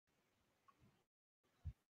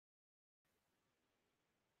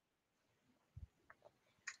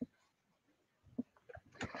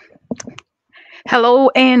Hello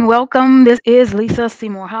and welcome. This is Lisa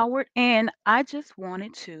Seymour Howard, and I just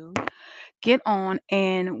wanted to get on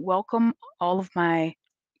and welcome all of my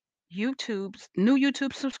new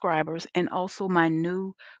YouTube subscribers and also my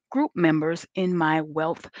new group members in my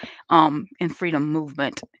Wealth and Freedom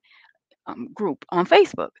Movement group on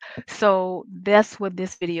Facebook. So that's what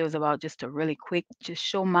this video is about. Just to really quick, just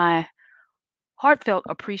show my heartfelt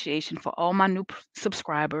appreciation for all my new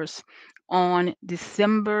subscribers. On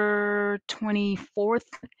December 24th,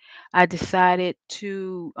 I decided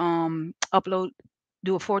to do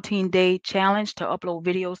a 14-day challenge to upload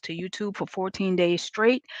videos to YouTube for 14 days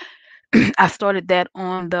straight. I started that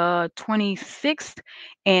on the 26th,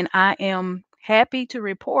 and I am happy to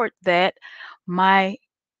report that my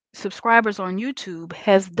subscribers on YouTube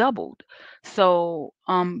has doubled. So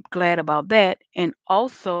I'm glad about that. And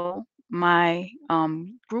also, my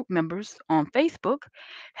group members on Facebook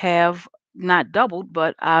have not doubled,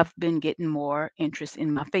 but I've been getting more interest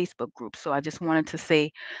in my Facebook group. So I just wanted to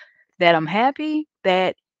say that I'm happy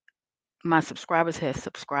that my subscribers have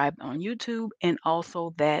subscribed on YouTube and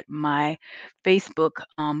also that my Facebook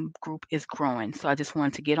group is growing. So I just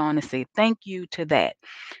wanted to get on and say thank you to that.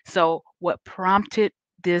 So what prompted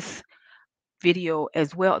this video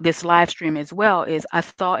as well, this live stream as well, is I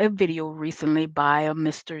saw a video recently by a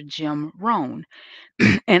Mr. Jim Rohn.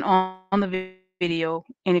 And on the video,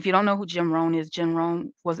 and if you don't know who Jim Rohn is, Jim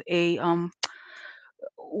Rohn was he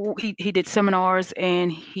did seminars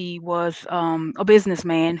and he was a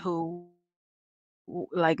businessman who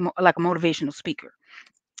like a motivational speaker.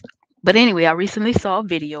 But anyway, I recently saw a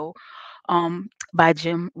video by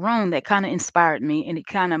Jim Rohn that kind of inspired me and it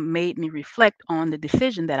kind of made me reflect on the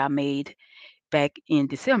decision that I made back in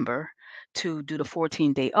December to do the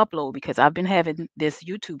 14-day upload because I've been having this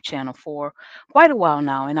YouTube channel for quite a while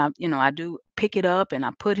now, and I do pick it up and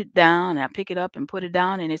I put it down and I pick it up and put it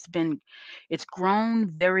down, and it's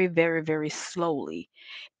grown very, very, very slowly.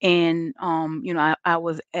 And I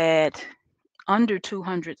was at under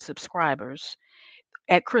 200 subscribers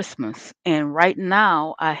at Christmas, and right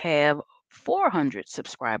now I have 400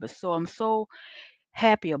 subscribers. So I'm so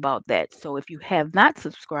happy about that. So if you have not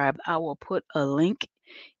subscribed, I will put a link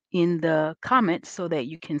in the comments so that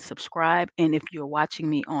you can subscribe. And if you're watching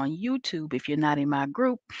me on YouTube, if you're not in my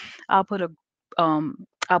group, I'll put a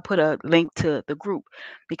link to the group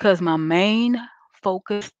because my main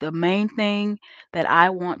focus, the main thing that I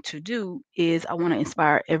want to do is I want to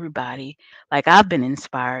inspire everybody like I've been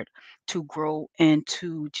inspired to grow and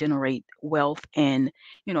to generate wealth and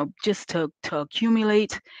just to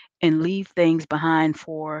accumulate and leave things behind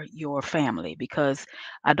for your family because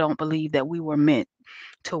I don't believe that we were meant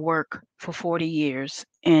to work for 40 years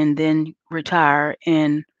and then retire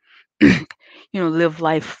and live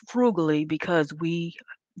life frugally because we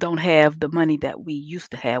don't have the money that we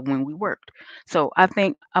used to have when we worked. So I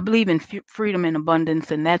believe in freedom and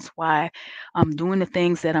abundance, and that's why I'm doing the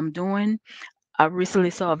things that I'm doing. I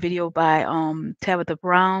recently saw a video by Tabitha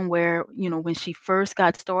Brown where, when she first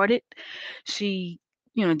got started, she,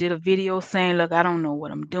 did a video saying, "Look, I don't know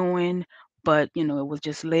what I'm doing, but, it was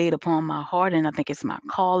just laid upon my heart, and I think it's my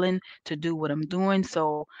calling to do what I'm doing.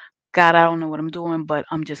 So, God, I don't know what I'm doing, but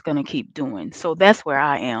I'm just going to keep doing." So that's where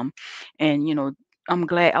I am. And, I'm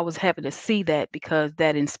glad I was happy to see that because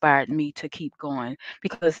that inspired me to keep going.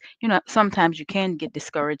 Because, sometimes you can get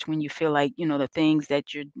discouraged when you feel like, the things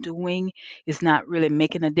that you're doing is not really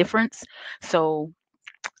making a difference. So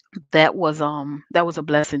that was a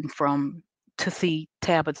blessing from to see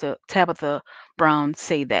Tabitha Brown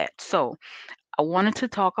say that. So I wanted to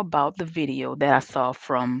talk about the video that I saw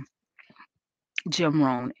from Jim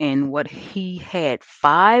Rohn and what he had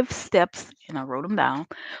 5 steps, and I wrote them down,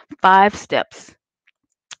 5 steps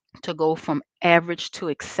to go from average to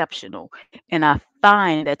exceptional. And I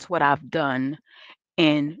find that's what I've done.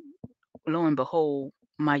 And lo and behold,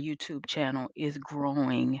 my YouTube channel is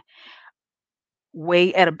growing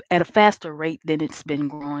way at a faster rate than it's been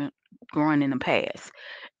growing in the past.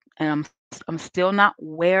 And I'm still not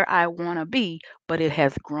where I want to be, but it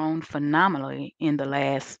has grown phenomenally in the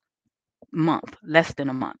last month, less than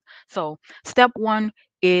a month. So step one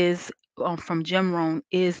is from Jim Rohn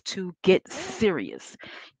is to get serious.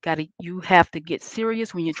 You have to get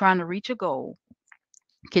serious when you're trying to reach a goal.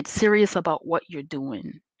 Get serious about what you're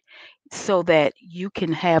doing so that you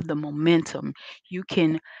can have the momentum. You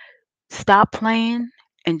can stop playing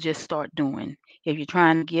and just start doing. If you're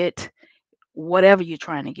trying to get whatever you're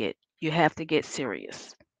trying to get, you have to get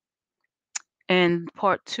serious. And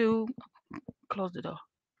part two, close the door.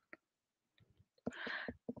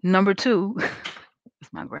 Number two,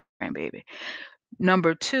 it's my grandbaby.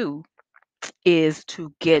 Number two is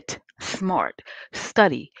to get smart,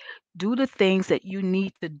 study. Do the things that you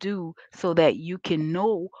need to do so that you can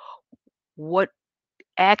know what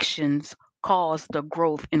actions cause the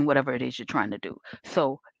growth in whatever it is you're trying to do.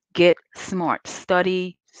 So get smart,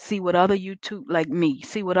 study, see what other YouTube, like me,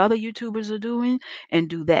 see what other YouTubers are doing and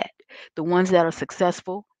do that. The ones that are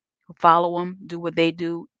successful, follow them, do what they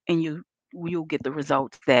do, and you'll get the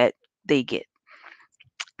results that they get.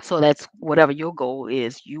 So that's whatever your goal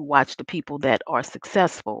is, you watch the people that are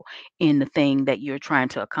successful in the thing that you're trying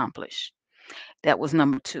to accomplish. That was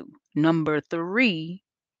number 2. Number 3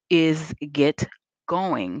 is get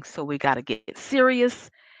going. So we got to get serious,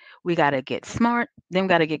 we got to get smart, then we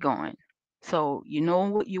got to get going. So you know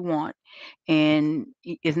what you want, and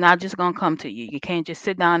it's not just going to come to you. You can't just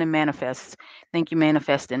sit down and manifest, think you're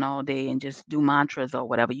manifesting all day and just do mantras or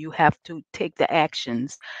whatever. You have to take the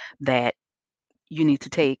actions that you need to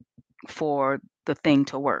take for the thing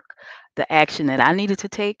to work. The action that I needed to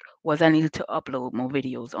take was I needed to upload more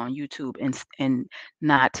videos on YouTube and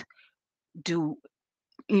not do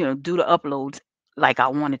do the uploads like I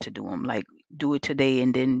wanted to do them, like do it today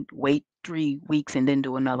and then wait 3 weeks and then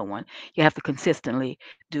do another one. You have to consistently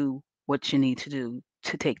do what you need to do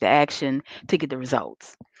to take the action to get the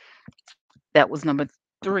results. That was number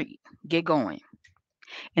 3. Get going.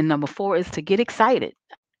 And number 4 is to get excited.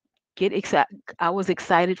 Get excited. I was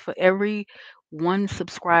excited for every one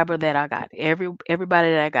subscriber that I got.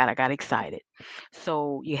 Everybody that I got excited.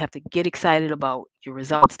 So you have to get excited about your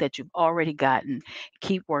results that you've already gotten.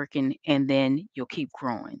 Keep working, and then you'll keep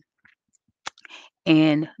growing.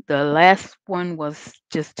 And the last one was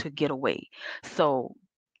just to get away. So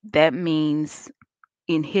that means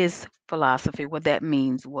in his philosophy, what that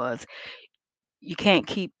means was you can't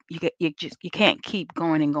keep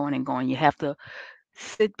going and going and going. You have to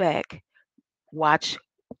sit back, watch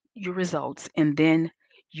your results, and then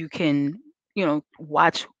you can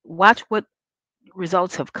watch what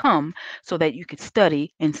results have come so that you could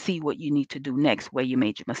study and see what you need to do next, where you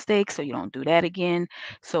made your mistakes so you don't do that again.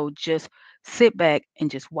 So just sit back and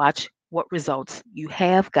just watch what results you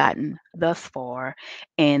have gotten thus far,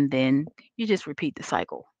 and then you just repeat the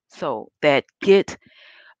cycle. So that get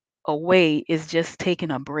away is just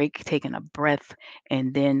taking a break, taking a breath,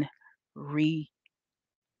 and then re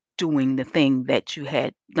doing the thing that you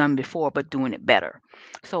had done before, but doing it better.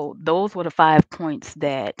 So those were the 5 points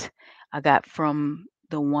that I got from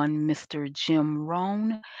the one Mr. Jim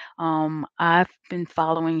Rohn. I've been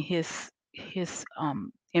following his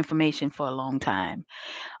information for a long time,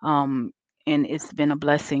 um, and it's been a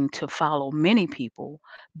blessing to follow many people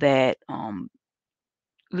that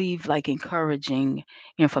leave like encouraging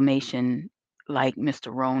information like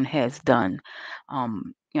Mr. Rohn has done.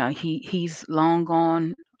 He's long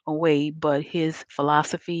gone away, but his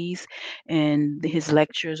philosophies and his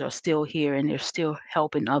lectures are still here and they're still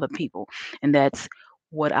helping other people. And that's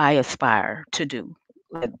what I aspire to do.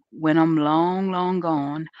 Like when I'm long, long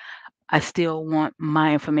gone, I still want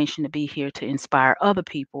my information to be here to inspire other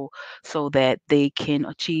people so that they can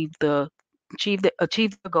achieve their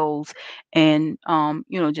goals and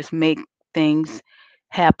just make things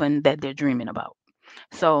happen that they're dreaming about.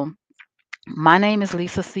 So my name is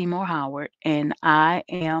Lisa Seymour Howard, and I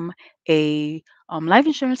am a life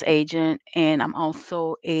insurance agent, and I'm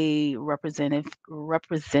also a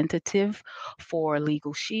representative for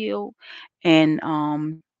Legal Shield. And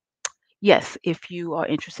yes, if you are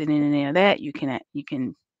interested in any of that, you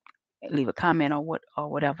can leave a comment or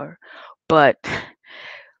whatever. But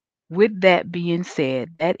with that being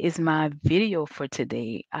said, that is my video for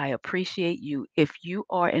today. I appreciate you. If you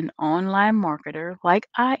are an online marketer like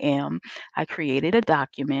I am, I created a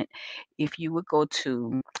document. If you would go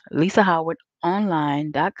to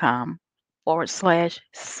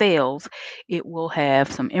lisahowardonline.com/sales, it will have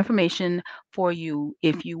some information for you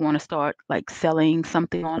if you want to start like selling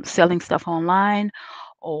stuff online,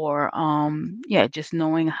 or yeah, just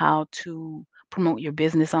knowing how to promote your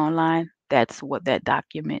business online. That's what that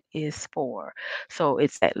document is for. So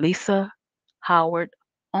it's at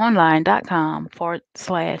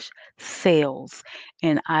lisahowardonline.com/sales.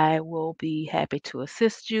 And I will be happy to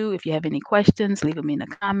assist you. If you have any questions, leave them in the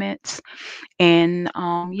comments. And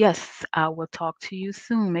yes, I will talk to you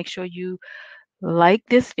soon. Make sure you like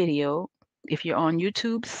this video. If you're on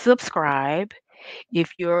YouTube, subscribe. If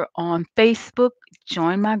you're on Facebook,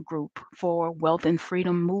 join my group for Wealth and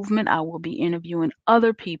Freedom Movement. I will be interviewing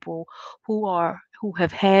other people who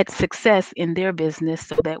have had success in their business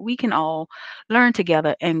so that we can all learn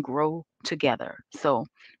together and grow together. So,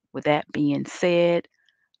 with that being said,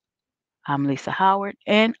 I'm Lisa Howard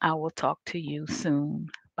and I will talk to you soon.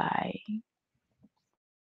 Bye.